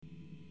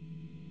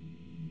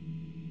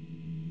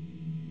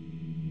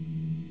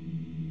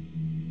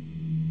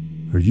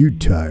Are you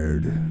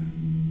tired?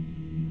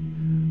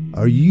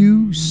 Are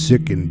you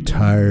sick and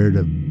tired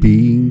of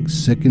being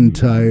sick and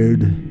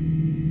tired?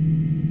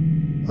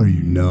 Are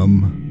you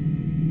numb?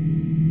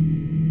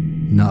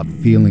 Not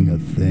feeling a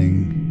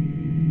thing?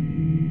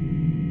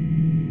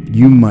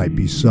 You might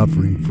be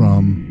suffering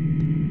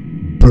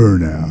from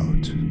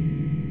burnout.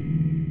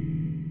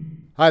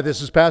 Hi,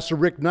 this is Pastor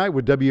Rick Knight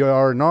with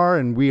WRNR,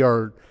 and we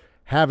are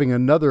having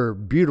another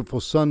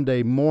beautiful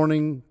Sunday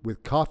morning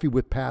with Coffee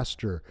with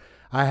Pastor.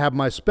 I have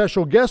my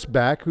special guest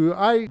back, who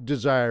I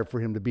desire for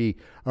him to be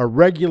a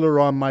regular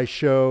on my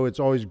show. It's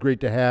always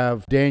great to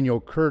have Daniel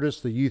Curtis,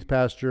 the youth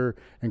pastor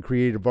and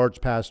creative arts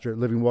pastor at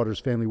Living Waters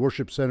Family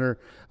Worship Center,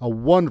 a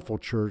wonderful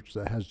church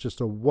that has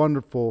just a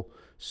wonderful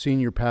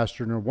senior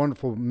pastor and a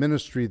wonderful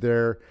ministry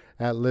there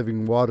at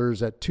Living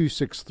Waters at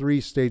 263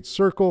 State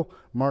Circle,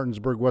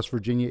 Martinsburg, West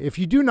Virginia. If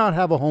you do not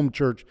have a home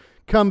church,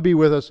 come be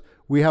with us.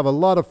 We have a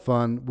lot of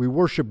fun. We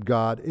worship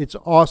God. It's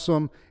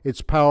awesome.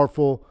 It's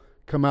powerful.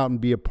 Come out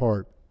and be a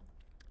part.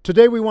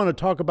 Today we want to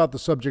talk about the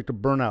subject of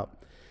burnout.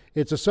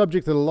 It's a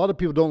subject that a lot of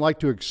people don't like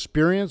to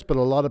experience, but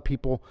a lot of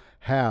people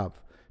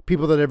have.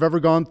 People that have ever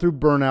gone through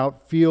burnout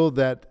feel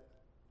that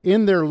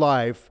in their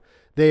life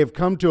they have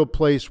come to a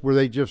place where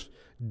they just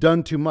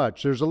done too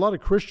much. There's a lot of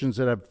Christians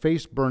that have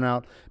faced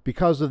burnout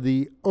because of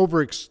the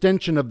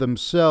overextension of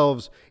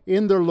themselves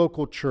in their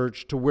local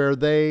church to where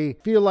they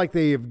feel like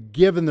they have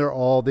given their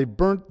all. They've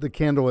burnt the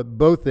candle at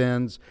both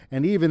ends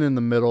and even in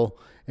the middle.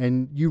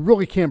 And you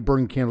really can't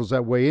burn candles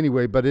that way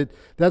anyway, but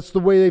that's the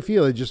way they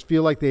feel. They just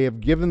feel like they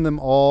have given them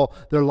all.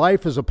 Their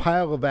life is a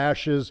pile of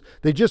ashes.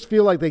 They just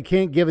feel like they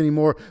can't give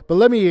anymore. But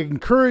let me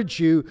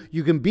encourage you,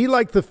 you can be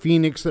like the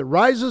phoenix that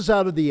rises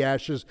out of the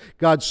ashes.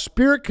 God's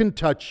Spirit can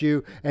touch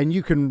you, and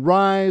you can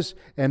rise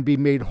and be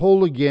made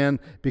whole again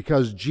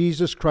because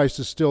Jesus Christ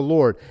is still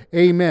Lord.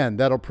 Amen.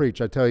 That'll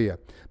preach, I tell you.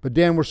 But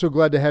Dan, we're so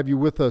glad to have you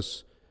with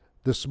us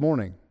this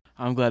morning.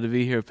 I'm glad to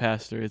be here,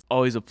 Pastor. It's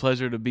always a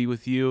pleasure to be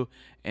with you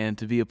and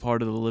to be a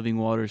part of the Living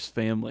Waters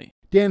family.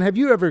 Dan, have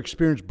you ever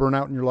experienced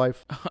burnout in your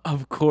life?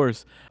 Of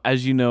course.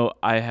 As you know,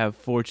 I have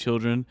 4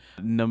 children.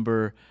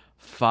 Number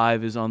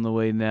 5 is on the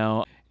way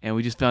now, and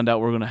we just found out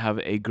we're going to have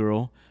a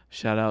girl.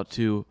 Shout out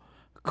to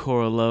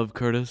Cora Love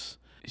Curtis.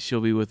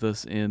 She'll be with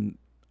us in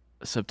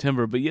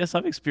September. But yes,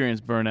 I've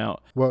experienced burnout.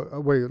 Well,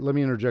 wait, let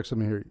me interject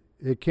something here.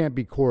 It can't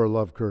be Cora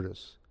Love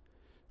Curtis,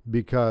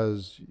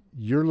 because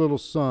your little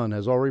son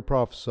has already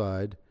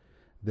prophesied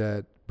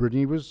that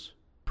Brittany was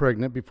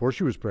pregnant before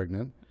she was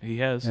pregnant. He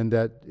has. And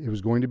that it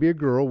was going to be a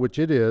girl, which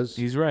it is.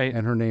 He's right.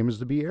 And her name is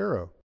to be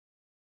Arrow.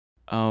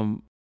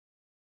 I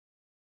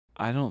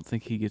don't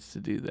think he gets to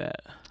do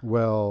that.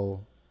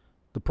 Well,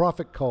 the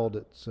prophet called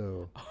it,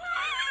 so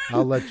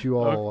I'll let you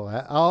all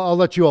I'll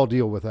let you all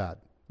deal with that.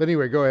 But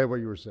anyway, go ahead what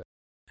you were saying.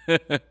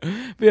 But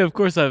yeah, of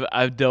course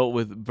I've dealt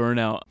with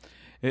burnout.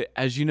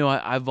 As you know,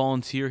 I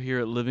volunteer here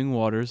at Living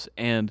Waters,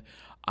 and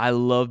I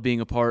love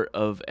being a part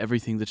of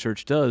everything the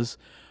church does,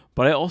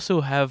 but I also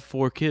have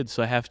 4 kids,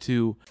 so I have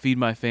to feed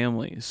my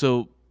family.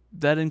 So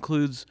that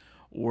includes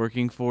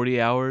working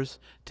 40 hours,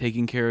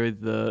 taking care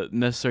of the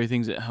necessary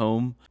things at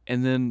home,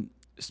 and then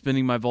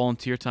spending my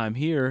volunteer time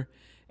here.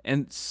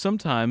 And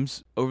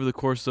sometimes over the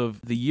course of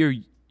the year,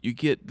 you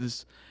get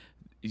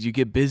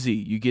busy,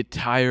 you get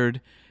tired,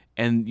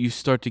 and you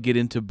start to get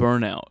into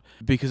burnout.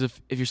 Because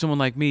if you're someone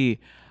like me,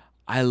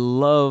 I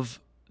love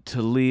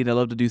to lead. I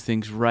love to do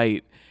things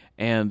right.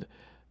 And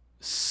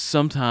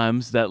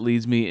sometimes that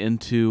leads me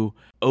into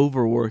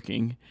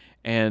overworking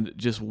and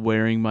just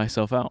wearing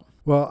myself out.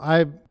 Well,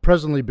 I've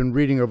presently been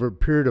reading over a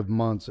period of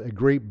months a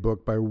great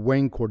book by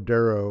Wayne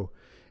Cordero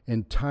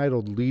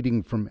entitled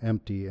Leading from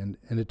Empty. And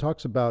it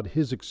talks about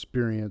his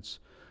experience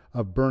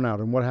of burnout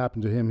and what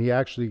happened to him. He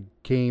actually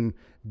came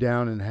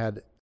down and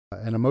had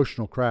an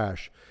emotional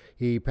crash.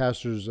 He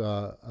pastors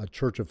a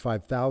church of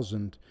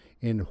 5,000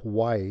 in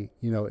Hawaii.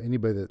 You know,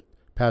 anybody that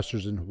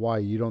pastors in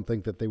Hawaii, you don't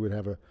think that they would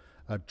have a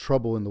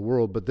trouble in the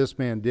world, but this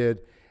man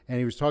did. And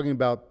he was talking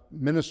about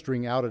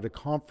ministering out at a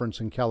conference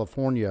in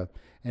California,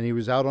 and he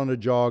was out on a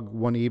jog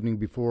one evening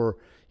before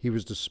he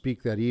was to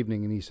speak that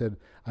evening, and he said,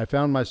 I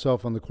found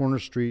myself on the corner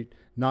street,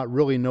 not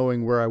really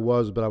knowing where I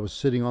was, but I was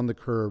sitting on the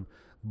curb,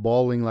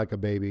 bawling like a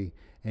baby.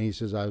 And he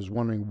says, I was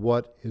wondering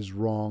what is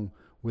wrong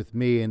with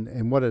me.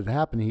 And what had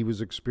happened, he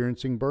was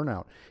experiencing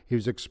burnout. He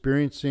was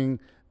experiencing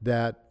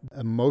that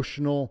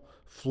emotional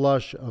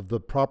flush of the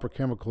proper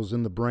chemicals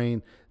in the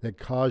brain that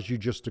cause you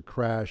just to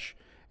crash.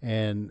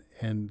 And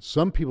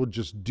some people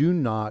just do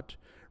not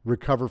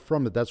recover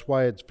from it. That's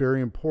why it's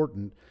very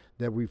important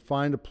that we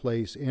find a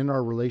place in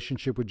our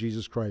relationship with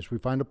Jesus Christ. We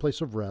find a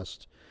place of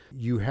rest.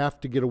 You have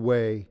to get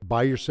away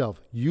by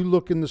yourself. You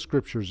look in the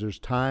scriptures. There's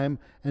time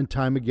and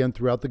time again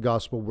throughout the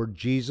gospel where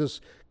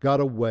Jesus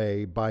got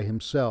away by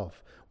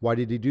himself. Why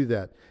did he do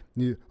that?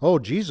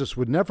 Jesus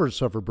would never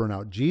suffer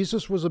burnout.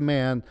 Jesus was a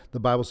man, the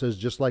Bible says,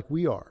 just like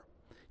we are.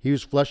 He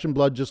was flesh and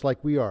blood just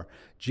like we are.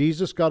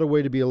 Jesus got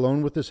away to be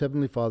alone with his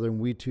Heavenly Father, and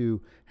we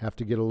too have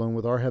to get alone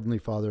with our Heavenly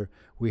Father.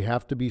 We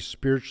have to be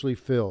spiritually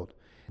filled.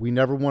 We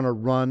never want to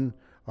run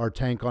our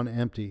tank on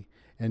empty.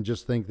 and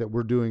just think that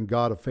we're doing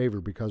God a favor,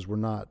 because we're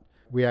not.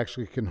 We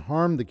actually can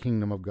harm the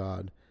kingdom of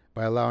God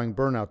by allowing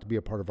burnout to be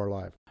a part of our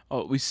life.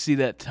 Oh, we see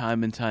that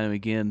time and time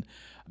again.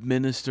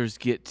 Ministers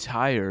get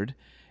tired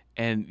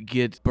and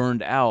get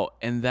burned out,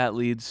 and that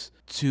leads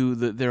to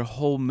their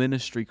whole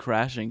ministry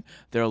crashing,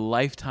 their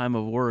lifetime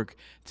of work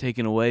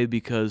taken away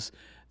because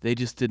they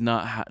just did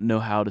not know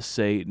how to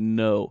say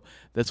no.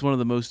 That's one of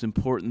the most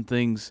important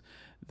things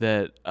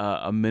that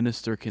a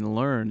minister can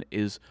learn,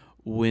 is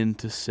when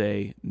to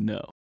say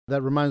no.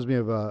 That reminds me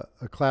of a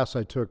class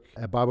I took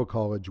at Bible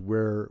college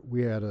where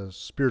we had a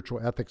spiritual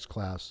ethics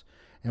class.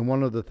 And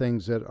one of the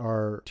things that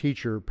our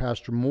teacher,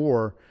 Pastor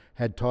Moore,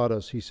 had taught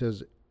us, he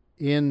says,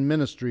 in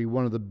ministry,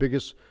 one of the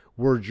biggest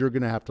words you're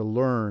going to have to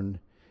learn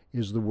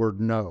is the word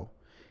no.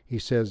 He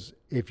says,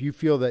 if you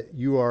feel that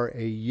you are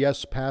a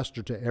yes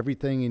pastor to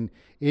everything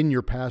in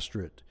your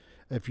pastorate,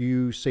 if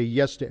you say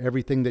yes to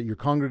everything that your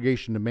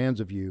congregation demands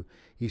of you,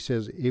 he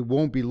says, it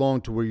won't be long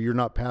to where you're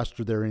not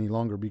pastor there any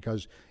longer,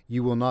 because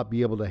you will not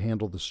be able to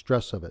handle the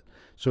stress of it.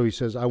 So he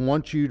says, I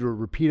want you to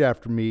repeat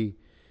after me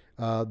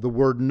the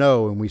word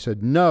no. And we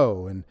said,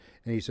 no. And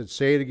he said,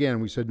 say it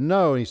again. We said,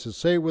 no. And he said,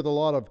 say it with a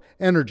lot of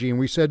energy. And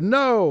we said,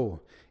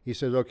 no. He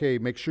said, okay,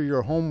 make sure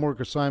your homework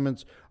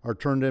assignments are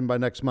turned in by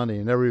next Monday.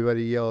 And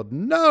everybody yelled,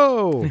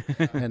 no.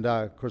 And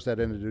of course, that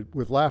ended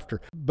with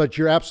laughter. But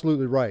you're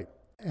absolutely right.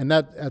 And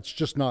that's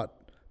just not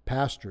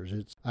pastors.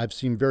 I've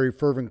seen very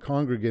fervent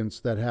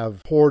congregants that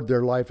have poured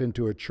their life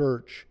into a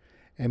church,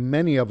 and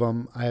many of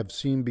them I have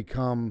seen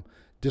become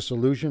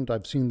disillusioned.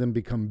 I've seen them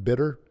become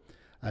bitter.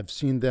 I've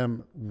seen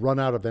them run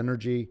out of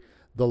energy.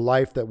 The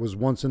life that was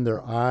once in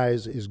their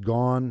eyes is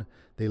gone.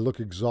 They look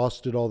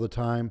exhausted all the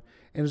time.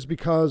 And it's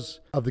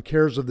because of the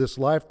cares of this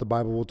life. The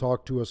Bible will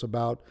talk to us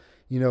about,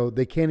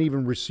 they can't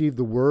even receive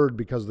the word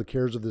because the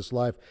cares of this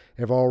life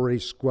have already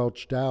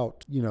squelched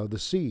out, the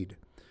seed.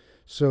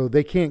 So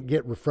they can't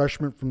get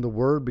refreshment from the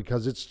word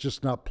because it's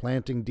just not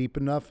planting deep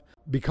enough.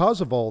 Because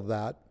of all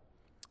that,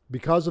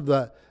 because of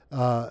the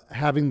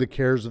having the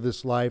cares of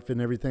this life and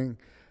everything,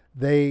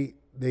 they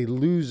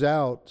lose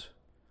out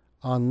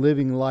on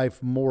living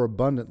life more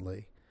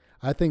abundantly.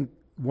 I think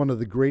one of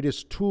the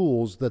greatest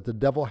tools that the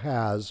devil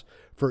has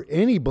for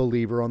any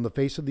believer on the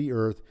face of the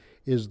earth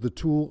is the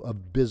tool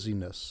of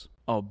busyness.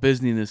 Oh,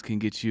 busyness can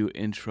get you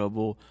in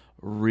trouble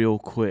real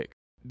quick.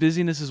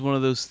 Busyness is one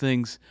of those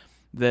things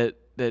that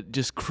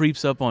just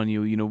creeps up on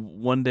you.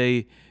 One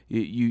day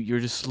you're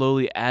just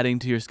slowly adding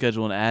to your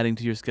schedule and adding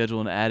to your schedule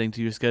and adding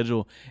to your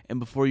schedule. And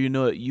before you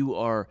know it, you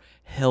are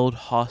held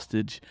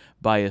hostage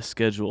by a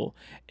schedule.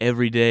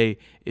 Every day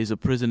is a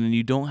prison, and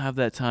you don't have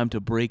that time to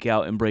break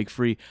out and break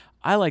free.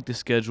 I like to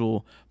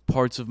schedule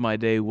parts of my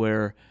day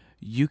where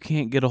you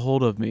can't get a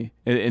hold of me.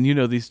 And you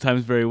know these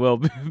times very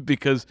well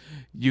because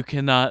you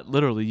cannot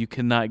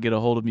get a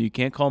hold of me. You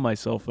can't call my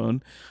cell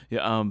phone.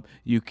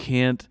 You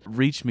can't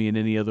reach me in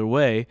any other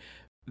way.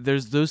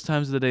 There's those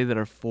times of the day that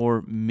are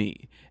for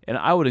me. And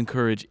I would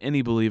encourage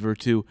any believer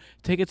to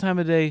take a time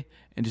of day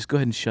and just go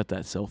ahead and shut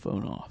that cell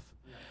phone off.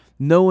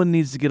 No one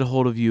needs to get a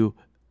hold of you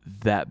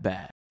that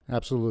bad.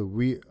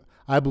 Absolutely.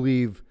 I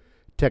believe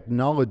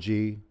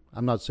technology,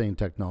 I'm not saying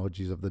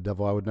technology is of the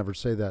devil, I would never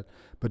say that,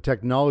 but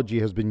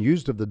technology has been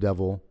used of the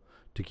devil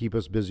to keep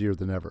us busier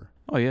than ever.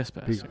 Oh, yes,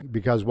 Pastor.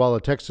 Because while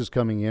a text is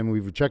coming in,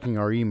 we're checking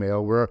our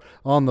email, we're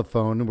on the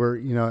phone,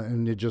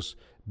 and it just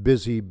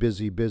busy,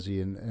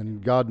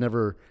 and God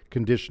never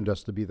conditioned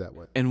us to be that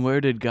way. And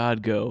where did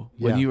God go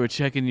when you were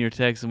checking your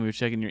text and we were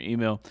checking your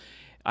email?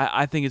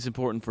 I think it's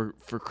important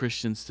for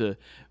Christians to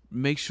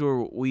make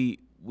sure we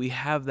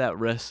have that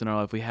rest in our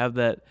life. We have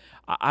that.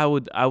 I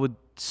would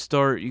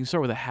start. You can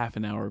start with a half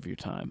an hour of your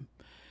time,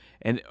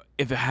 and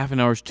if a half an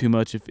hour is too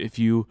much, if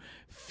you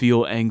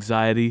feel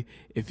anxiety,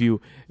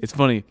 it's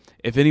funny.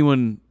 If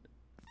anyone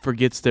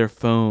forgets their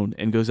phone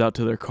and goes out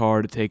to their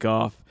car to take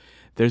off,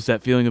 there's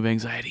that feeling of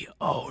anxiety.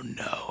 Oh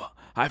no,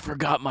 I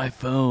forgot my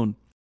phone.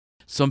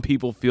 Some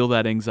people feel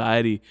that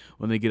anxiety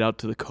when they get out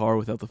to the car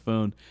without the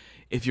phone.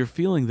 If you're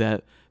feeling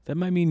that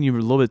might mean you're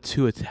a little bit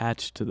too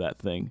attached to that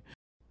thing.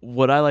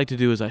 What I like to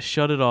do is I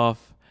shut it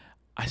off.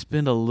 I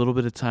spend a little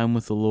bit of time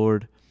with the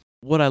Lord.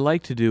 What I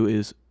like to do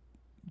is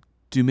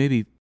do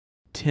maybe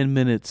 10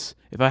 minutes.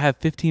 If I have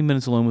 15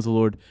 minutes alone with the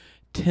Lord,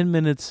 10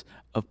 minutes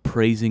of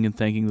praising and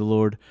thanking the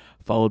Lord,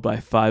 followed by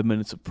 5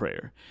 minutes of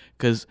prayer.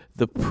 Because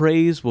the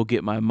praise will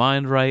get my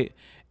mind right,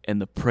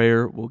 and the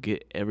prayer will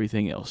get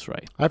everything else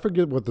right. I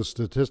forget what the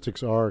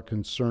statistics are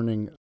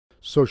concerning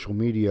social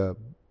media,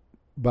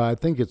 but I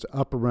think it's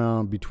up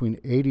around between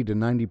 80 to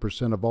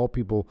 90% of all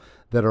people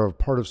that are a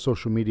part of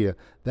social media.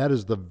 That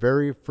is the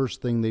very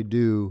first thing they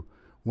do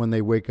when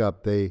they wake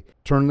up. They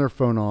turn their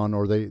phone on,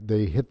 or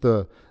they hit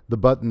the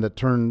button that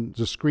turns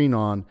the screen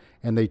on,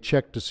 and they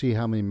check to see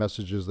how many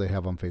messages they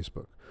have on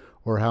Facebook,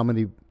 or how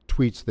many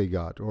tweets they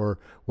got, or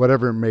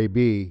whatever it may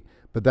be.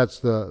 But that's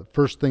the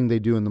first thing they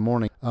do in the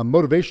morning.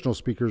 Motivational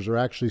speakers are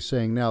actually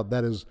saying now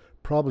that is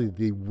probably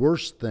the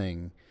worst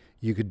thing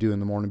you could do in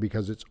the morning,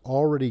 because it's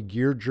already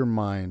geared your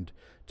mind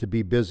to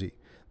be busy.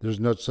 There's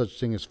no such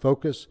thing as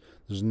focus.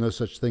 There's no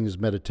such thing as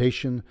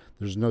meditation.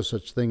 There's no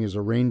such thing as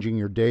arranging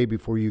your day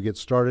before you get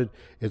started.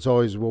 It's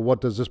always, well,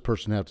 what does this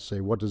person have to say?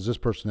 What does this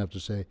person have to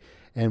say?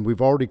 And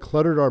we've already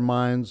cluttered our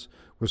minds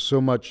with so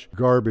much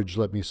garbage,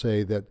 let me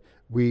say, that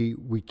we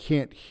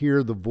can't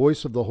hear the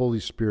voice of the Holy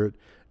Spirit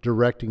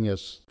directing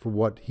us for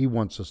what he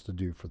wants us to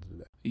do for the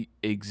day.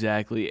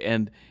 Exactly.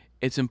 And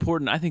it's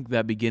important. I think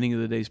that beginning of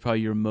the day is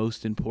probably your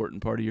most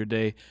important part of your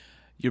day.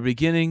 Your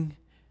beginning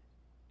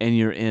and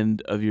your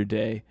end of your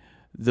day.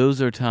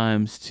 Those are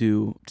times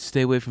to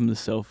stay away from the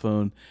cell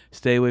phone,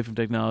 stay away from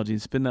technology,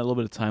 and spend that little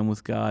bit of time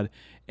with God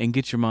and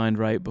get your mind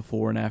right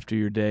before and after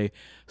your day.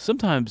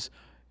 Sometimes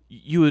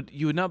you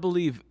would not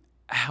believe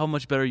how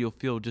much better you'll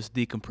feel just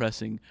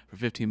decompressing for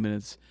 15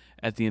 minutes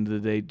at the end of the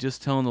day,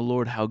 just telling the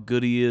Lord how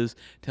good he is,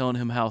 telling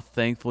him how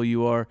thankful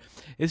you are.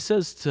 It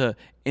says to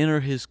enter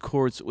his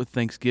courts with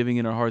thanksgiving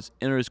in our hearts,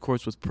 enter his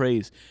courts with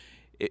praise.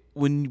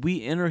 When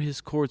we enter his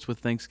courts with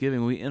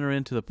thanksgiving, we enter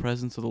into the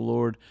presence of the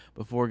Lord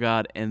before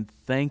God and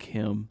thank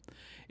him,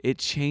 it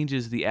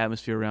changes the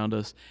atmosphere around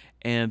us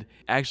and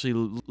actually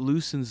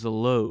loosens the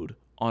load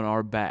on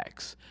our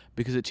backs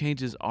because it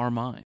changes our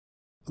mind.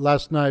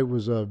 Last night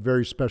was a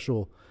very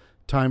special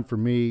time for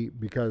me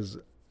because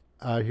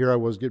here I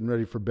was getting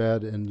ready for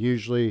bed, and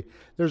usually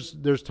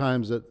there's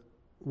times that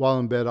while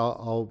in bed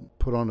I'll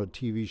put on a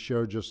TV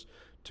show just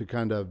to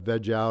kind of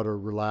veg out or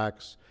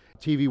relax.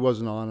 TV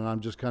wasn't on, and I'm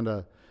just kind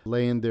of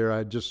laying there.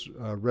 I just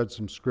read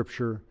some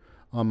scripture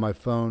on my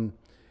phone,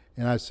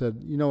 and I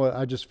said, you know what,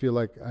 I just feel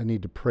like I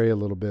need to pray a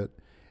little bit.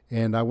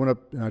 And I went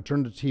up and I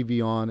turned the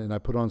TV on, and I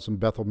put on some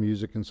Bethel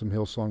music and some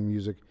Hillsong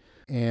music,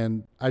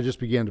 and I just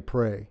began to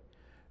pray.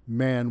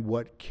 Man,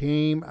 what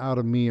came out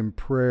of me in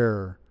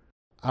prayer,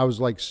 I was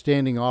like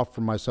standing off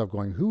from myself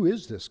going, who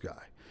is this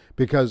guy?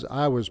 Because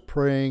I was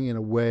praying in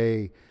a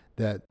way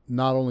that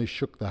not only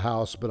shook the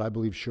house, but I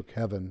believe shook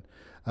heaven.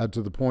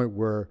 To the point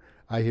where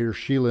I hear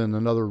Sheila in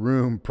another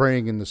room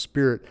praying in the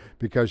spirit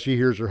because she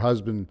hears her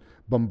husband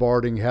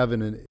bombarding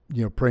heaven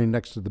and praying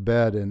next to the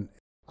bed. And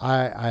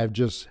I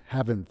just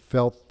haven't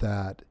felt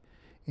that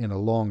in a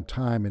long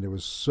time, and it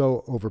was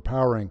so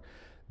overpowering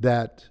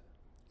that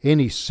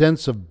any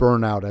sense of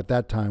burnout at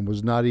that time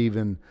was not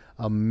even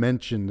a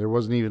mention. There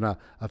wasn't even a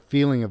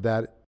feeling of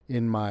that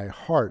in my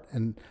heart.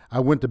 And I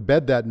went to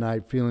bed that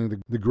night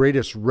feeling the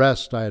greatest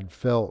rest I had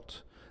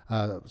felt.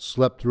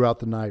 Slept throughout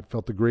the night,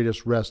 felt the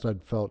greatest rest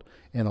I'd felt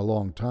in a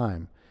long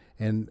time.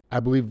 And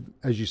I believe,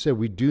 as you said,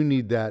 we do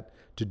need that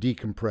to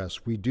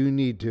decompress. We do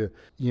need to,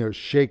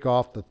 shake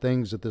off the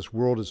things that this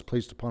world has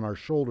placed upon our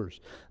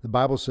shoulders. The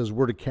Bible says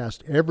we're to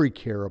cast every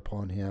care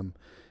upon him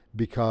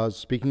because,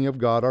 speaking of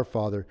God our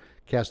Father,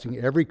 casting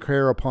every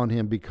care upon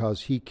him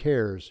because he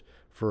cares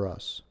for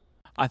us.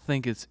 I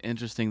think it's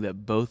interesting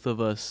that both of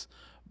us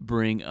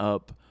bring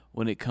up,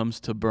 when it comes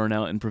to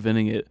burnout and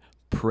preventing it,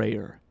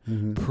 prayer.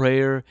 Mm-hmm.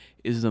 Prayer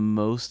is the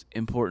most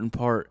important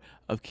part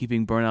of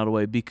keeping burnout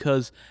away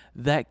because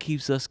that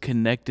keeps us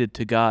connected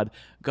to God.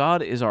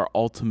 God is our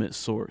ultimate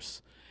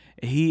source.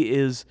 He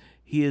is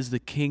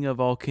the King of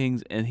all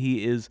kings, and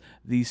he is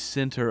the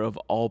center of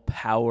all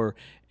power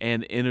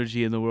and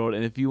energy in the world.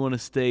 And if you want to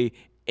stay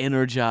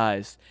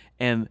energized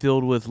and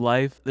filled with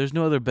life, there's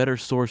no other better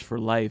source for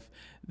life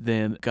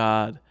than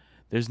God.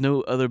 There's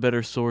no other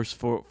better source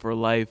for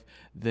life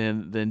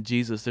than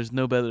Jesus. There's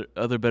no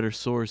other better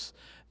source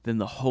than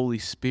the Holy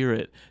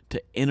Spirit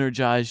to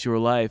energize your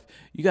life.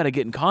 You got to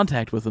get in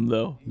contact with him,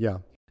 though. Yeah.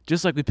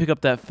 Just like we pick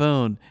up that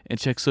phone and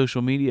check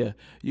social media,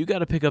 you got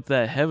to pick up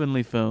that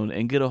heavenly phone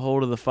and get a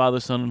hold of the Father,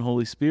 Son, and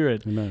Holy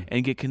Spirit. Amen.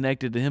 And get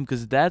connected to him,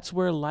 because that's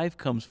where life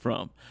comes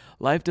from.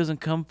 Life doesn't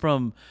come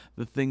from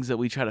the things that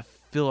we try to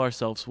fill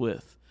ourselves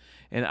with.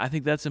 And I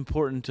think that's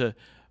important to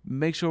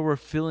make sure we're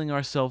filling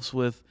ourselves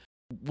with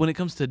when it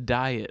comes to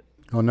diet.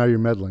 Oh, now you're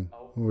meddling.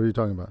 What are you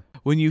talking about?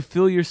 When you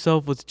fill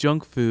yourself with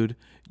junk food,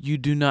 you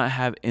do not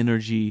have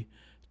energy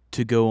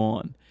to go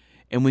on.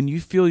 And when you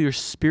fill your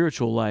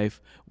spiritual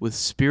life with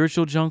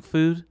spiritual junk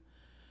food,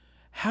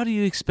 how do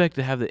you expect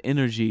to have the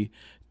energy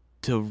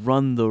to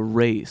run the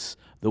race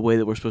the way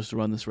that we're supposed to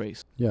run this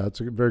race? Yeah, that's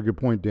a very good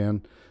point,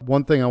 Dan.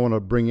 One thing I want to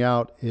bring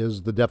out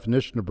is the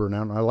definition of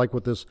burnout. And I like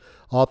what this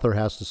author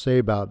has to say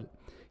about it.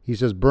 He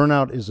says,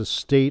 burnout is a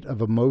state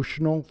of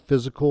emotional,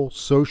 physical,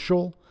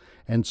 social,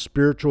 and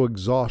spiritual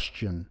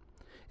exhaustion.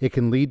 It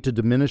can lead to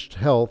diminished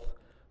health,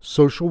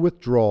 social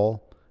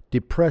withdrawal,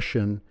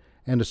 depression,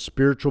 and a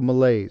spiritual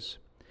malaise.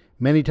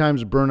 Many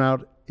times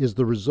burnout is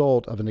the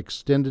result of an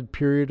extended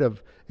period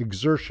of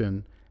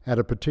exertion at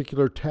a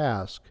particular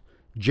task,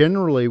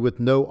 generally with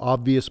no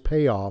obvious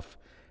payoff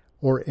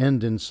or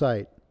end in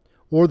sight,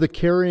 or the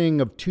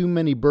carrying of too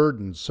many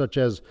burdens, such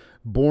as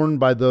borne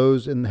by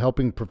those in the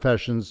helping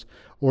professions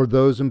or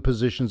those in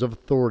positions of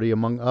authority,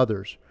 among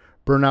others.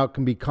 Burnout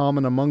can be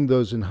common among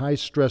those in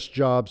high-stress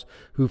jobs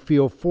who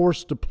feel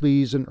forced to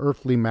please an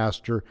earthly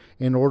master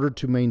in order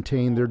to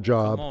maintain their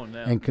job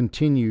and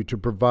continue to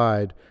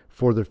provide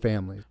for their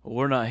families.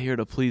 We're not here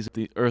to please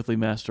the earthly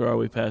master, are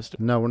we, Pastor?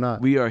 No, we're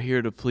not. We are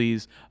here to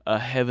please a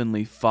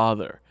heavenly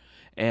Father.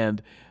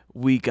 And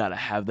we got to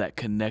have that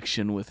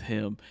connection with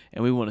him,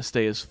 and we want to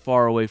stay as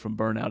far away from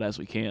burnout as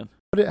we can.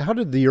 How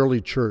did the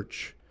early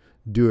church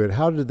do it?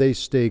 How did they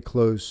stay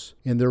close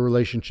in their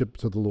relationship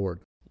to the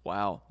Lord?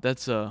 Wow, that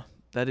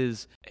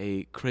is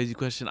a crazy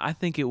question. I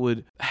think it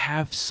would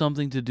have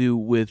something to do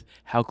with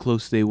how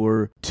close they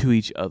were to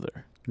each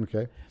other.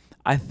 Okay.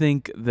 I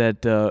think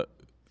that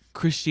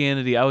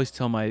Christianity, I always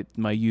tell my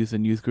youth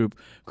and youth group,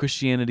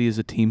 Christianity is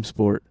a team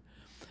sport,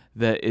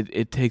 that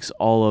it takes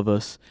all of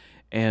us,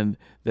 and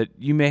that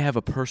you may have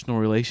a personal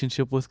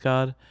relationship with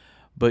God,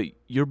 but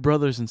your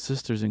brothers and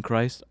sisters in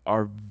Christ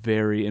are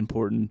very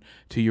important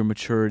to your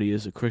maturity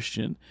as a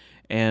Christian.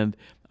 And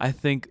I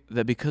think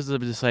that because of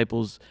the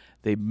disciples,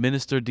 they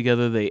ministered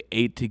together, they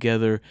ate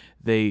together,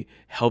 they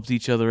helped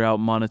each other out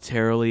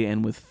monetarily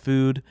and with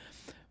food.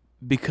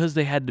 Because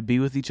they had to be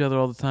with each other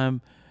all the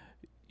time,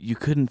 you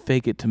couldn't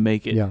fake it to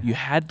make it. Yeah. You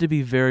had to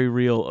be very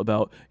real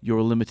about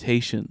your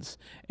limitations.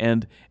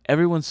 And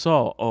everyone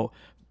saw,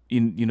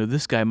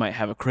 this guy might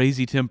have a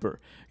crazy temper.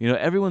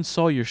 Everyone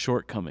saw your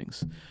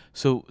shortcomings.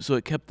 So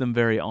it kept them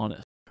very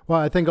honest. Well,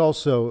 I think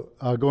also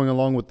going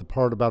along with the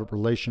part about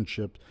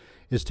relationships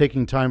is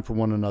taking time for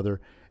one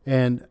another.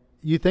 And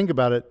you think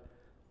about it,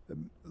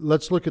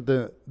 let's look at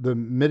the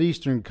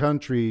Mideastern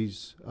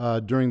countries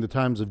during the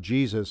times of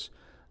Jesus.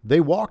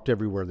 They walked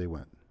everywhere they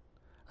went.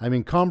 I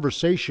mean,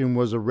 conversation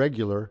was a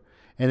regular.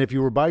 And if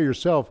you were by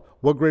yourself,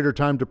 what greater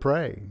time to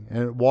pray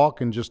and walk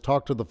and just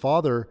talk to the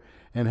Father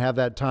and have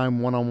that time,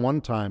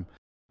 one-on-one time.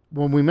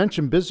 When we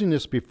mentioned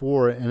busyness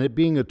before and it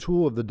being a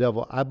tool of the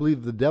devil, I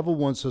believe the devil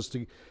wants us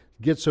to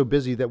get so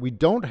busy that we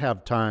don't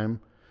have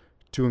time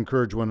to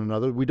encourage one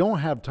another. We don't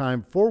have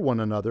time for one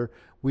another.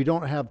 We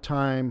don't have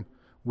time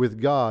with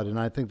God. And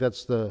I think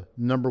that's the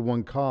number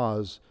one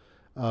cause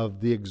of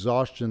the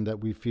exhaustion that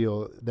we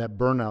feel, that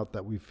burnout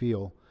that we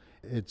feel.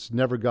 It's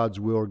never God's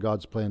will or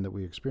God's plan that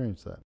we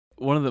experience that.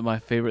 One of my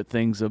favorite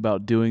things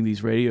about doing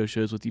these radio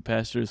shows with you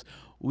pastors,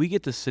 we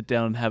get to sit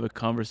down and have a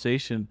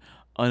conversation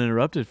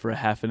uninterrupted for a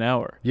half an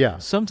hour. Yeah.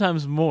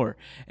 Sometimes more.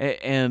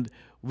 And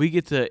we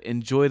get to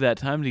enjoy that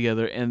time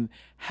together. And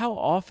how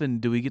often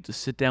do we get to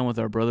sit down with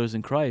our brothers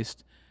in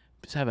Christ,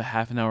 just have a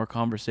half an hour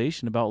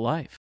conversation about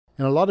life?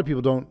 And a lot of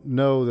people don't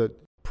know that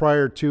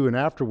prior to and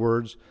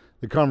afterwards,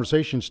 the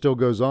conversation still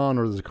goes on,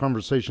 or the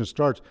conversation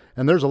starts,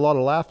 and there's a lot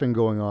of laughing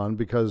going on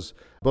because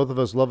both of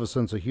us love a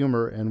sense of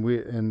humor,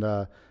 and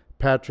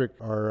Patrick,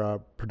 our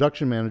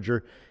production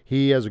manager,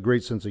 he has a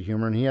great sense of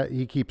humor, and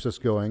he keeps us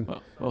going.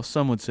 Well,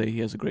 some would say he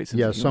has a great sense of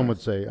humor. Yeah, some would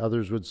say.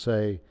 Others would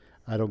say,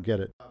 I don't get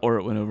it. Or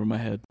it went over my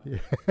head.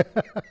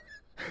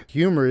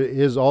 Humor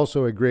is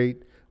also a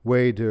great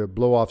way to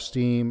blow off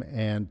steam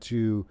and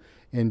to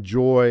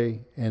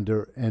enjoy and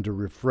to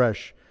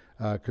refresh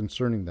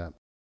concerning that.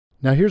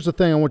 Now, here's the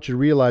thing I want you to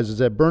realize is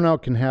that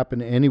burnout can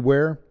happen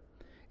anywhere.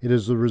 It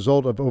is the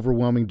result of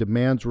overwhelming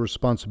demands or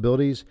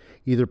responsibilities,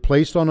 either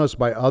placed on us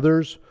by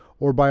others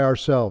or by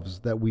ourselves,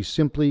 that we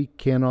simply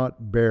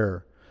cannot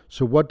bear.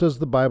 So what does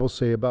the Bible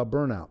say about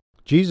burnout?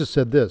 Jesus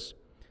said this,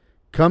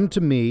 "Come to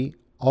me,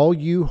 all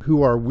you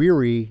who are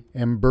weary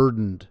and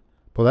burdened."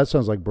 Well, that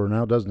sounds like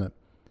burnout, doesn't it?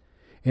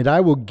 "And I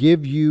will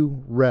give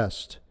you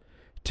rest.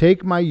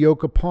 Take my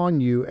yoke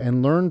upon you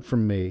and learn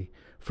from me,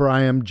 for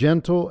I am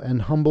gentle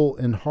and humble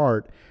in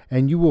heart,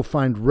 and you will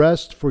find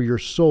rest for your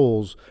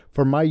souls,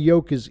 for my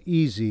yoke is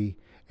easy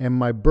and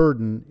my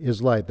burden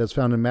is light." That's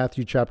found in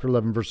Matthew chapter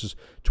 11, verses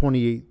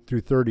 28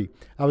 through 30.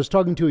 I was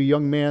talking to a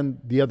young man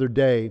the other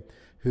day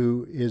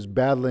who is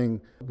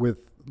battling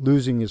with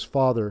losing his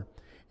father,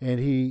 and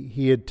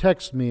he had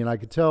texted me, and I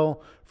could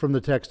tell from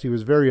the text he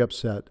was very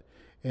upset.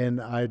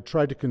 And I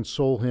tried to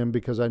console him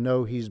because I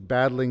know he's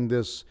battling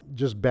this,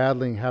 just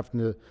battling having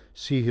to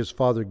see his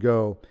father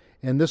go.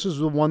 And this is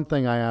the one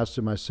thing I asked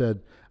him. I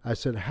said,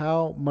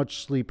 "How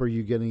much sleep are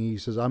you getting?" He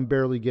says, "I'm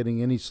barely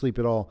getting any sleep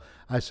at all."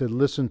 I said,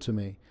 Listen to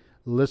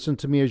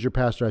me as your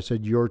pastor." I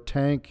said, "Your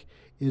tank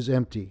is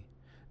empty.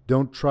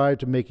 Don't try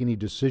to make any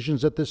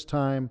decisions at this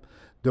time.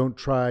 Don't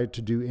try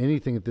to do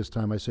anything at this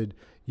time." I said,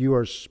 "You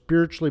are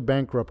spiritually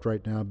bankrupt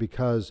right now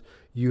because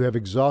you have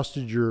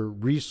exhausted your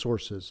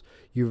resources.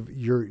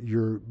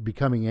 You're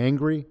becoming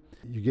angry.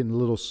 You're getting a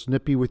little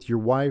snippy with your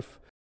wife.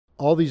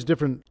 All these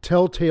different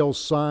telltale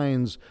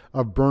signs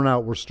of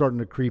burnout were starting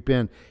to creep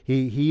in."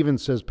 He even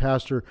says,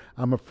 "Pastor,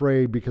 I'm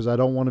afraid because I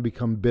don't want to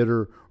become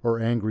bitter or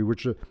angry,"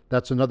 which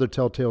that's another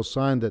telltale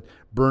sign that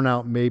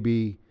burnout may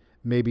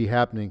be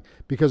happening.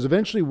 Because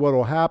eventually what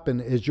will happen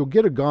is you'll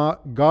get a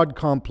God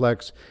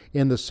complex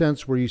in the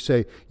sense where you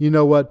say, "You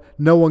know what?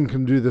 No one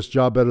can do this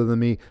job better than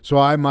me, so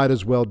I might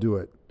as well do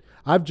it."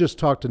 I've just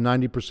talked to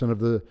 90% of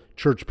the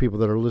church people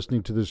that are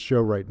listening to this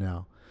show right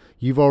now.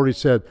 You've already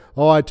said,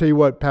 "Oh, I tell you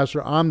what,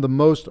 Pastor, I'm the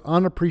most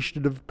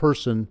unappreciative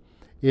person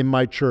in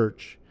my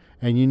church."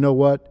 And you know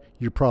what?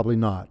 You're probably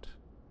not.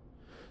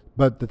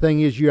 But the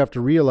thing is, you have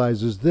to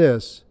realize is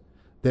this,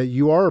 that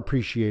you are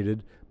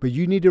appreciated, but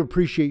you need to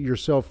appreciate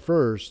yourself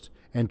first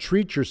and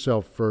treat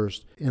yourself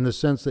first in the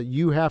sense that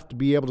you have to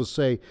be able to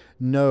say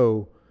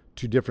no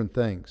to different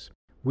things.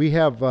 We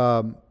have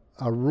a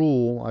a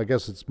rule, I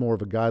guess it's more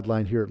of a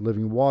guideline here at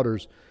Living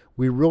Waters,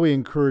 we really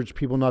encourage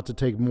people not to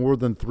take more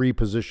than 3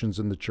 positions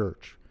in the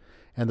church.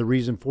 And the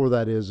reason for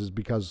that is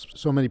because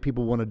so many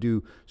people want to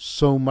do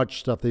so much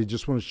stuff. They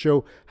just want to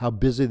show how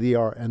busy they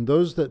are. And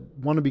those that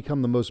want to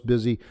become the most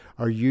busy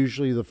are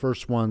usually the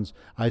first ones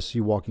I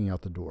see walking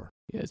out the door.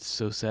 Yeah, it's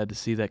so sad to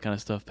see that kind of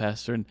stuff,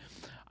 Pastor. And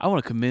I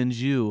want to commend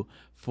you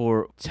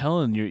for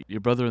telling your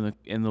brother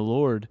in the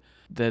Lord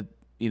that,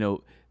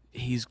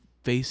 he's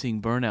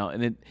facing burnout.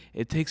 And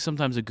it takes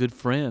sometimes a good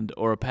friend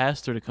or a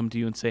pastor to come to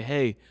you and say,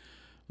 hey,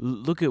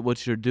 look at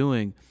what you're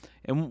doing.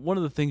 And one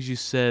of the things you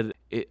said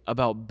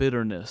about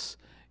bitterness,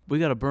 we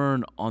got to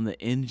burn on the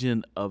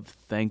engine of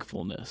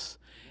thankfulness.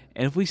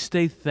 And if we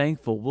stay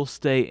thankful, we'll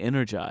stay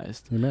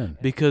energized. Amen.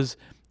 Because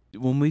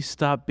when we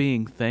stop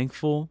being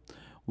thankful,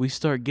 we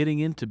start getting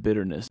into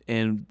bitterness.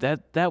 And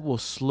that will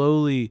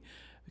slowly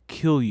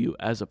kill you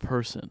as a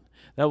person.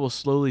 That will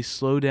slowly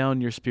slow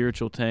down your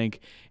spiritual tank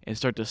and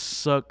start to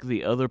suck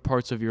the other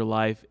parts of your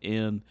life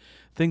in.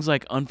 Things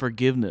like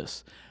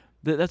unforgiveness.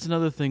 That's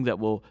another thing that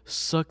will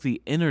suck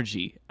the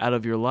energy out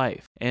of your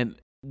life. And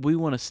we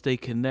want to stay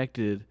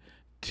connected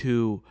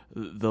to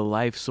the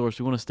life source.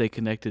 We want to stay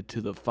connected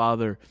to the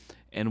Father.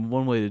 And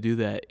one way to do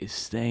that is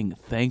staying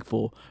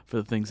thankful for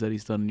the things that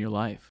He's done in your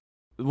life.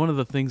 One of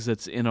the things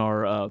that's in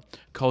our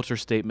culture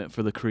statement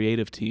for the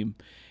creative team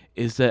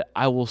is that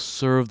I will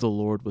serve the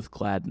Lord with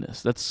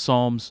gladness. That's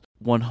Psalms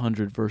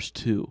 100, verse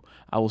 2.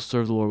 I will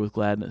serve the Lord with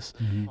gladness.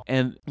 Mm-hmm.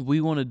 And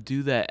we want to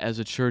do that as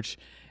a church.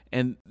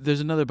 And there's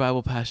another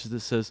Bible passage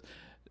that says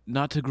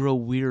not to grow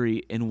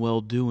weary in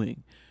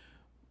well-doing.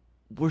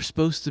 We're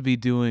supposed to be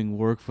doing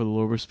work for the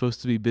Lord. We're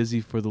supposed to be busy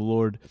for the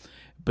Lord.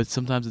 But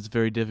sometimes it's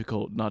very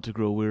difficult not to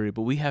grow weary.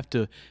 But we have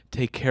to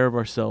take care of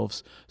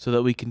ourselves so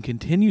that we can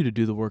continue to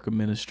do the work of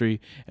ministry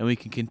and we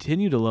can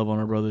continue to love on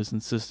our brothers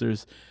and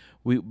sisters.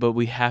 But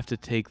we have to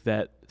take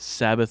that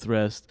Sabbath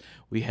rest.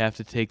 We have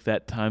to take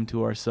that time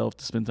to ourselves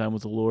to spend time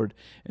with the Lord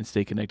and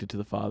stay connected to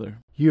the Father.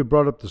 You had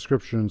brought up the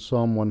scripture in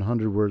Psalm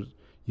 100 where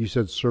you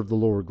said, serve the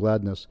Lord with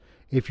gladness.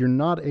 If you're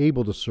not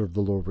able to serve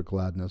the Lord with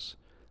gladness,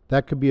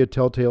 that could be a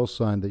telltale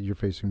sign that you're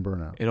facing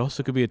burnout. It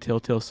also could be a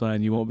telltale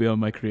sign you won't be on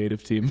my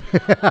creative team.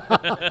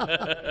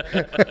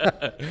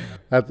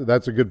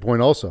 That's a good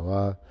point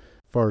also, as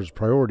far as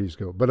priorities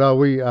go. But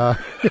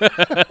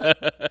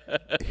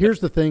here's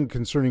the thing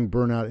concerning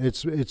burnout.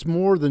 It's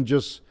more than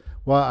just,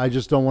 well, I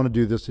just don't want to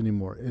do this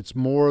anymore. It's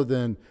more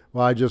than,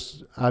 well,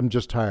 I'm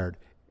just tired.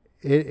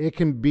 It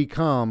can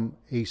become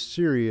a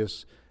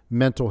serious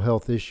mental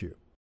health issue.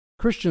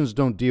 Christians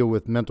don't deal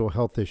with mental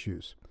health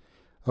issues.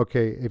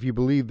 Okay, if you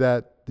believe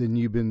that, then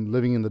you've been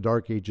living in the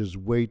dark ages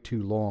way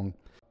too long.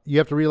 You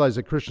have to realize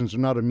that Christians are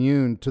not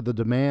immune to the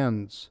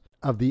demands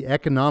of the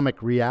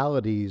economic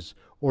realities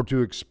or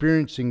to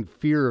experiencing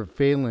fear of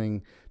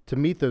failing to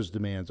meet those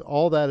demands.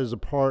 All that is a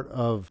part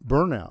of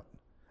burnout.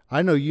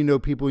 I know you know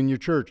people in your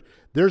church.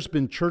 There's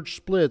been church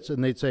splits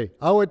and they'd say,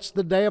 oh, it's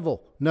the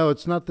devil. No,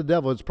 it's not the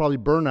devil. It's probably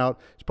burnout.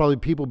 It's probably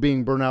people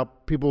being burnt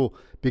out, people,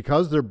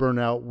 because they're burnt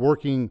out,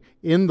 working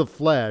in the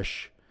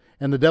flesh.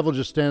 And the devil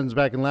just stands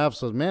back and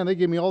laughs and says, man, they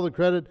give me all the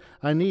credit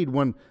I need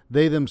when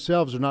they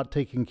themselves are not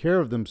taking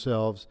care of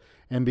themselves.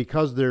 And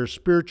because their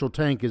spiritual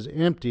tank is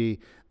empty,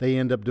 they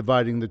end up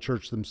dividing the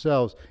church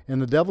themselves.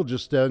 And the devil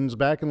just stands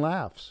back and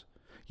laughs.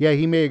 Yeah,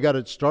 he may have got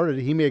it started.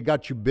 He may have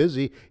got you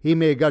busy. He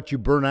may have got you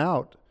burnt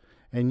out.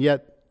 And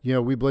yet,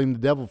 we blame the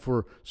devil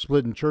for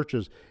splitting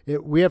churches.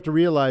 We have to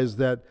realize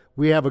that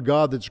we have a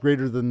God that's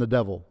greater than the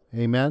devil.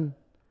 Amen?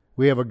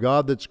 We have a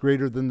God that's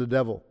greater than the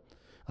devil.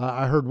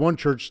 I heard one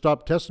church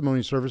stop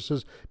testimony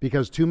services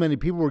because too many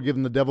people were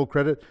giving the devil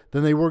credit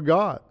than they were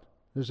God.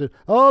 They said,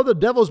 oh, the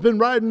devil's been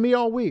riding me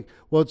all week.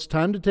 Well, it's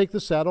time to take the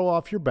saddle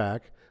off your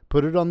back,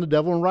 put it on the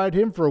devil, and ride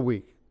him for a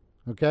week.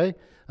 Okay?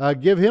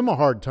 Give him a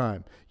hard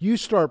time. You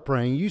start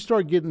praying. You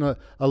start getting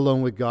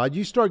alone with God.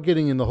 You start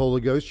getting in the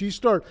Holy Ghost. You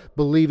start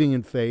believing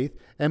in faith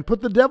and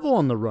put the devil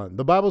on the run.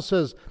 The Bible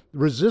says,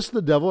 resist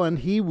the devil and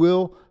he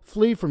will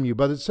flee from you.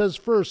 But it says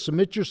first,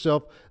 submit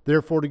yourself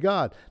therefore to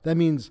God. That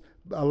means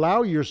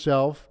allow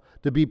yourself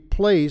to be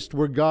placed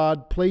where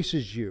God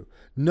places you.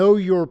 Know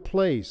your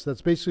place.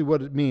 That's basically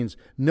what it means.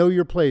 Know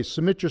your place.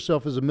 Submit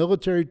yourself is a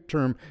military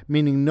term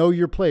meaning know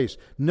your place.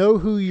 Know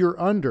who you're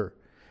under.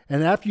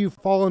 And after you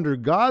fall under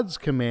God's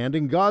command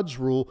and God's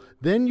rule,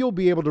 then you'll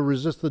be able to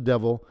resist the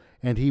devil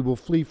and he will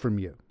flee from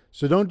you.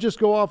 So don't just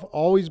go off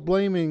always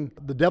blaming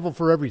the devil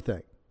for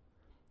everything.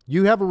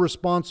 You have a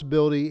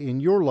responsibility in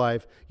your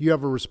life. You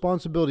have a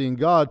responsibility in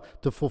God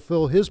to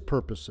fulfill his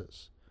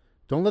purposes.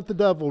 Don't let the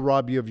devil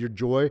rob you of your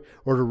joy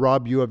or to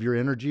rob you of your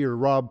energy or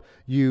rob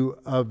you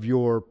of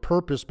your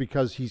purpose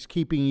because he's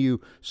keeping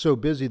you so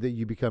busy that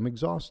you become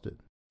exhausted.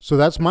 So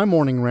that's my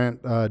morning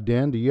rant.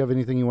 Dan, do you have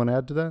anything you want to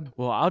add to that?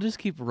 Well, I'll just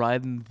keep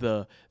riding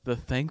the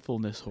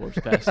thankfulness horse,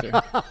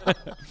 Pastor.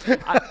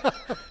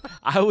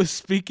 I was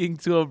speaking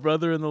to a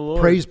brother in the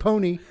Lord. Praise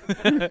pony.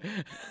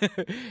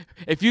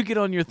 If you get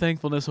on your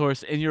thankfulness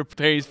horse and your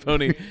praise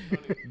pony,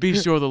 be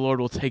sure the Lord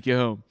will take you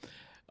home.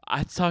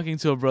 I was talking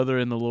to a brother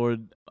in the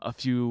Lord a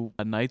few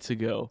nights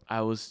ago.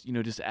 I was,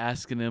 just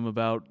asking him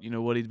about,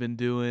 what he'd been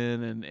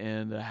doing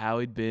and how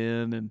he'd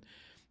been,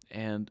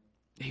 and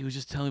he was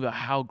just telling me about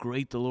how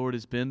great the Lord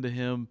has been to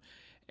him,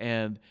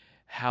 and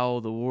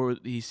how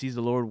he sees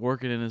the Lord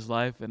working in his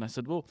life. And I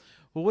said, well,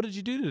 what did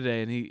you do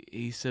today? And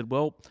he said,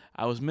 well,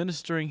 I was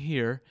ministering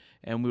here,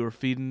 and we were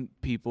feeding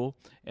people,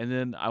 and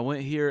then I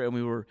went here, and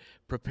we were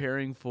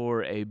preparing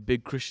for a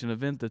big Christian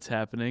event that's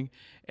happening,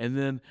 and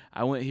then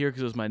I went here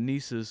because it was my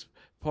niece's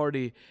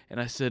party,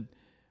 and I said,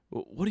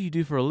 well, what do you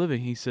do for a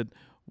living? He said,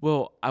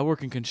 well, I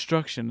work in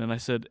construction. And I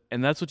said,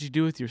 and that's what you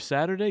do with your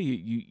Saturday?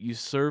 You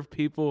serve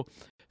people,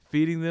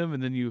 feeding them,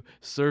 and then you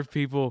serve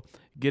people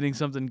getting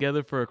something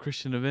together for a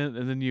Christian event,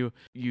 and then you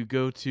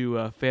go to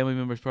a family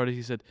member's party.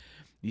 He said,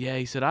 yeah,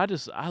 he said,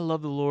 I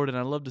love the Lord, and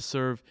I love to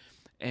serve.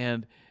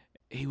 And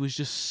he was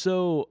just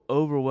so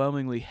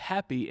overwhelmingly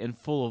happy and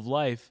full of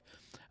life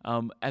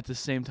at the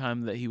same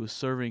time that he was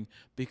serving,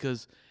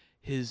 because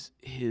his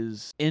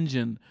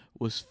engine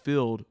was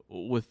filled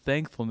with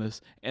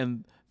thankfulness.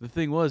 And the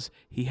thing was,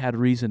 he had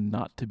reason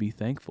not to be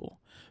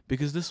thankful,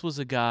 because this was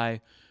a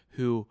guy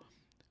who,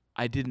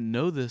 I didn't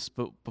know this,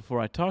 but before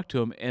I talked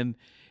to him, and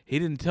he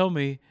didn't tell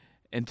me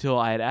until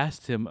I had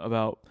asked him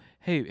about,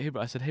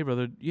 I said, hey,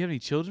 brother, do you have any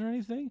children or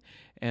anything?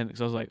 And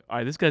because I was like, all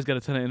right, this guy's got a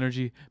ton of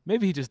energy.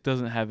 Maybe he just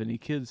doesn't have any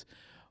kids.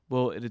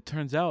 Well, it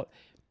turns out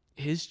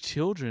his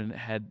children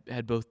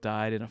had both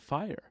died in a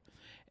fire.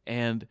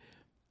 And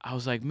I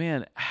was like,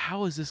 man,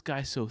 how is this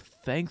guy so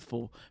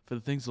thankful for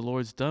the things the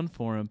Lord's done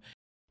for him?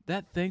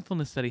 That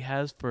thankfulness that he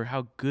has for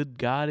how good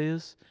God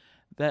is,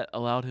 that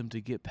allowed him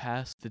to get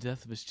past the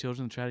death of his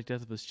children, the tragic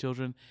death of his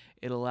children.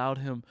 It allowed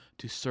him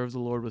to serve the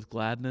Lord with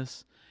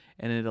gladness,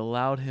 and it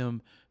allowed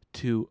him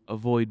to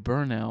avoid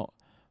burnout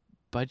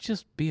by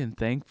just being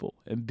thankful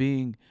and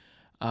being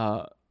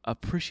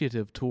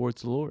appreciative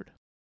towards the Lord.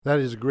 That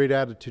is a great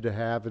attitude to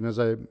have. And as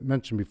I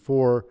mentioned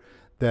before,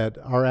 that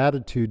our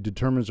attitude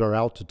determines our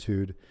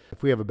altitude.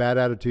 If we have a bad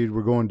attitude,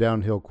 we're going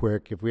downhill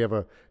quick. If we have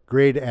a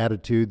great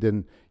attitude,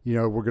 then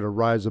we're going to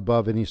rise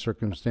above any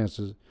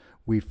circumstances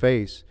we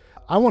face.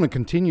 I want to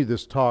continue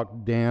this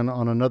talk, Dan,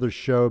 on another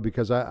show,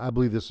 because I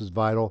believe this is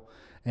vital,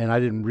 and I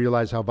didn't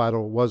realize how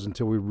vital it was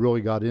until we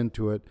really got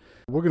into it.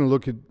 We're going to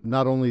look at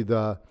not only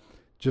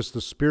just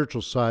the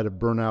spiritual side of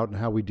burnout and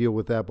how we deal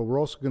with that, but we're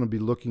also going to be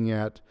looking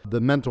at the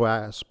mental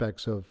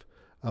aspects of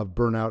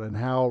burnout and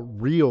how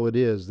real it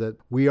is that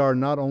we are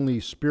not only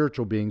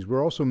spiritual beings,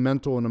 we're also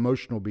mental and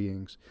emotional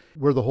beings.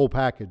 We're the whole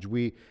package.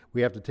 We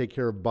have to take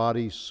care of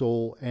body,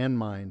 soul, and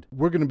mind.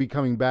 We're going to be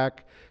coming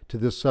back to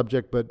this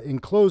subject, but in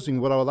closing,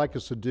 what I would like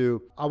us to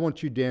do, I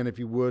want you, Dan, if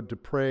you would, to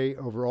pray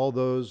over all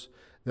those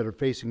that are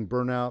facing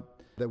burnout,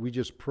 that we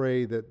just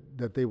pray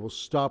that they will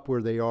stop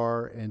where they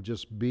are and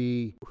just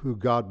be who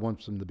God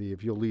wants them to be.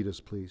 If you'll lead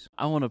us, please.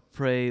 I want to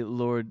pray,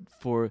 Lord,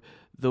 for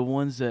the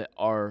ones that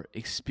are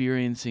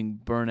experiencing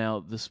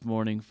burnout this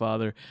morning,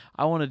 Father.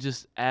 I want to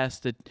just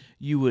ask that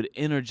you would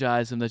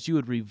energize them, that you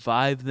would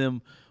revive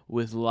them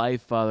with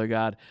life, Father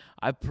God.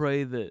 I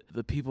pray that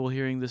the people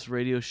hearing this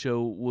radio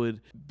show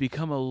would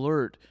become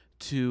alert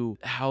to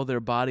how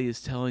their body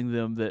is telling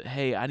them that,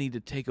 hey, I need to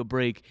take a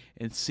break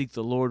and seek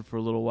the Lord for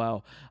a little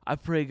while. I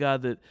pray,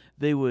 God, that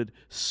they would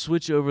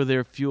switch over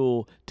their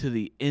fuel to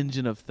the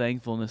engine of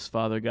thankfulness,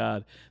 Father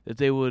God, that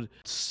they would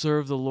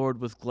serve the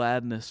Lord with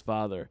gladness,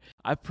 Father.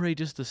 I pray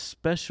just a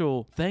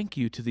special thank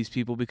you to these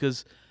people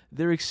because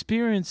they're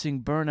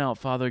experiencing burnout,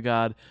 Father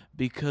God,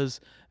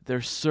 because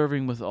they're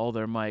serving with all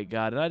their might,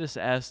 God. And I just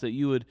ask that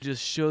you would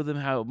just show them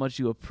how much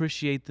you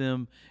appreciate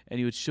them,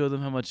 and you would show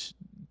them how much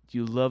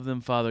you love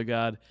them, Father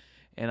God.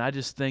 And I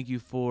just thank you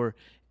for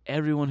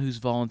everyone who's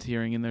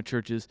volunteering in their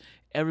churches,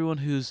 everyone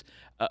who's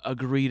a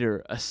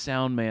greeter, a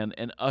sound man,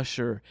 an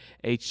usher,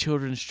 a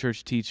children's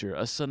church teacher,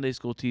 a Sunday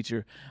school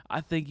teacher.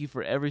 I thank you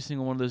for every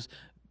single one of those,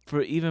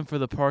 even for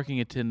the parking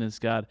attendants,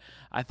 God.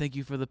 I thank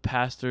you for the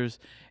pastors,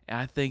 and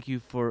I thank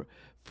you for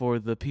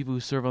the people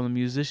who serve on the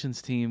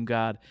musicians team,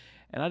 God.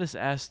 And I just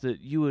ask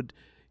that you would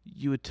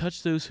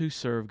touch those who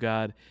serve,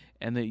 God,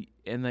 and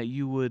that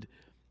you would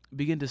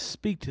begin to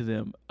speak to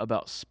them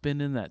about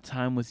spending that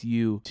time with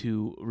you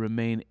to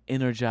remain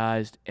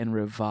energized and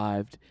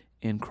revived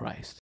in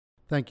Christ.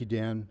 Thank you,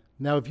 Dan.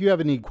 Now, if you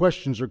have any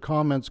questions or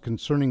comments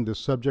concerning this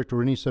subject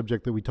or any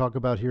subject that we talk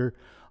about here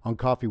on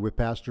Coffee with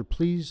Pastor,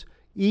 please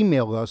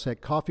email us at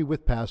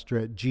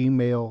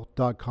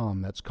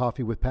coffeewithpastor@gmail.com. That's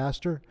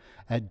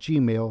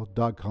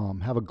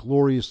coffeewithpastor@gmail.com. Have a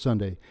glorious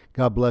Sunday.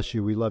 God bless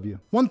you. We love you.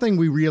 One thing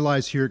we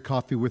realize here at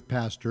Coffee with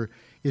Pastor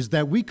is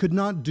that we could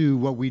not do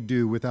what we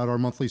do without our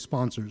monthly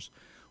sponsors.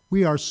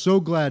 We are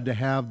so glad to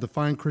have the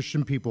fine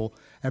Christian people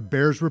at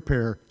Bears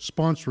Repair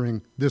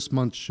sponsoring this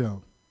month's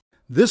show.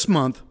 This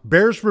month,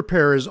 Bears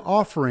Repair is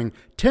offering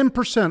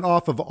 10%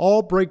 off of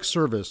all brake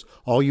service.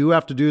 All you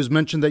have to do is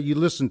mention that you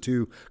listen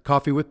to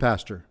Coffee with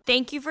Pastor.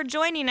 Thank you for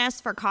joining us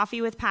for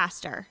Coffee with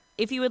Pastor.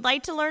 If you would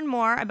like to learn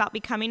more about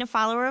becoming a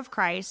follower of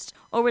Christ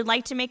or would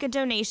like to make a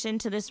donation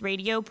to this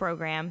radio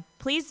program,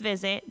 please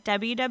visit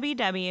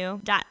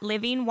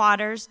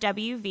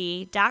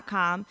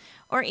www.livingwaterswv.com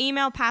or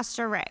email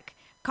Pastor Rick,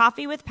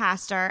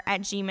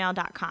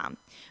 coffeewithpastor@gmail.com,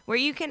 where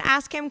you can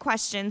ask him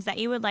questions that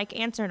you would like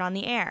answered on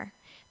the air.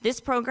 This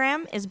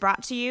program is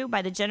brought to you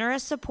by the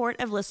generous support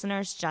of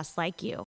listeners just like you.